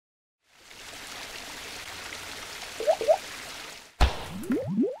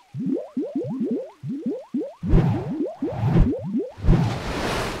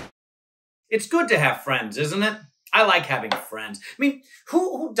It's good to have friends, isn't it? I like having friends. I mean,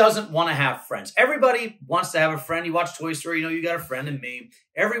 who doesn't want to have friends? Everybody wants to have a friend. You watch Toy Story, you know you got a friend in me.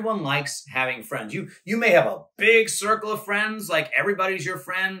 Everyone likes having friends. You may have a big circle of friends, like everybody's your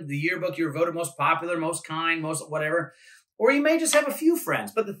friend, the yearbook, you're voted most popular, most kind, most whatever. Or you may just have a few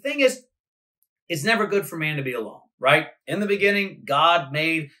friends. But the thing is, it's never good for man to be alone, right? In the beginning, God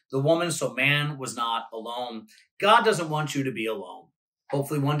made the woman so man was not alone. God doesn't want you to be alone.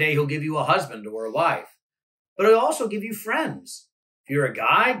 Hopefully one day he'll give you a husband or a wife. But he'll also give you friends. If you're a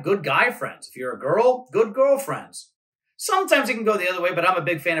guy, good guy friends. If you're a girl, good girl friends. Sometimes it can go the other way, but I'm a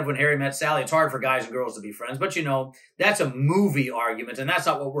big fan of When Harry Met Sally. It's hard for guys and girls to be friends. But you know, that's a movie argument, and that's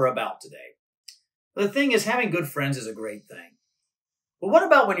not what we're about today. But the thing is, having good friends is a great thing. But what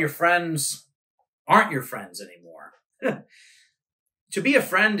about when your friends aren't your friends anymore? To be a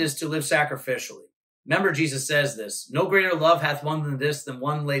friend is to live sacrificially. Remember, Jesus says this, no greater love hath one than this, than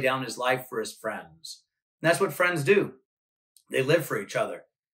one lay down his life for his friends. And that's what friends do. They live for each other.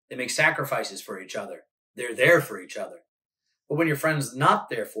 They make sacrifices for each other. They're there for each other. But when your friend's not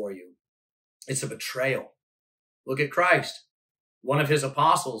there for you, it's a betrayal. Look at Christ. One of his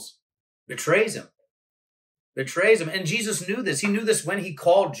apostles betrays him. And Jesus knew this. He knew this when he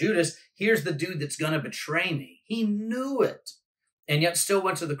called Judas, here's the dude that's going to betray me. He knew it, and yet still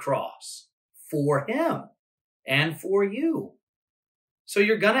went to the cross for him and for you. So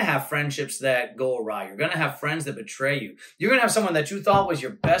you're going to have friendships that go awry. You're going to have friends that betray you. You're going to have someone that you thought was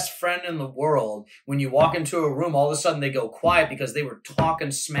your best friend in the world. When you walk into a room, all of a sudden they go quiet because they were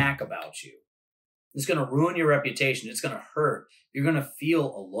talking smack about you. It's going to ruin your reputation. It's going to hurt. You're going to feel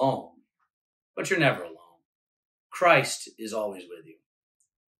alone, but you're never alone. Christ is always with you.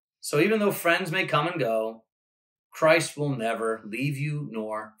 So even though friends may come and go, Christ will never leave you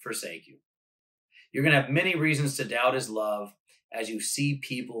nor forsake you. You're going to have many reasons to doubt his love as you see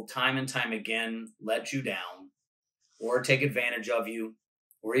people time and time again let you down or take advantage of you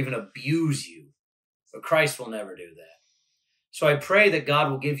or even abuse you. But Christ will never do that. So I pray that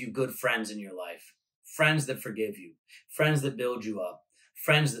God will give you good friends in your life, friends that forgive you, friends that build you up,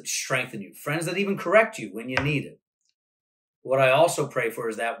 friends that strengthen you, friends that even correct you when you need it. What I also pray for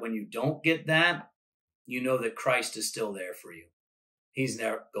is that when you don't get that, you know that Christ is still there for you. He's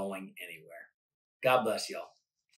never going anywhere. God bless y'all.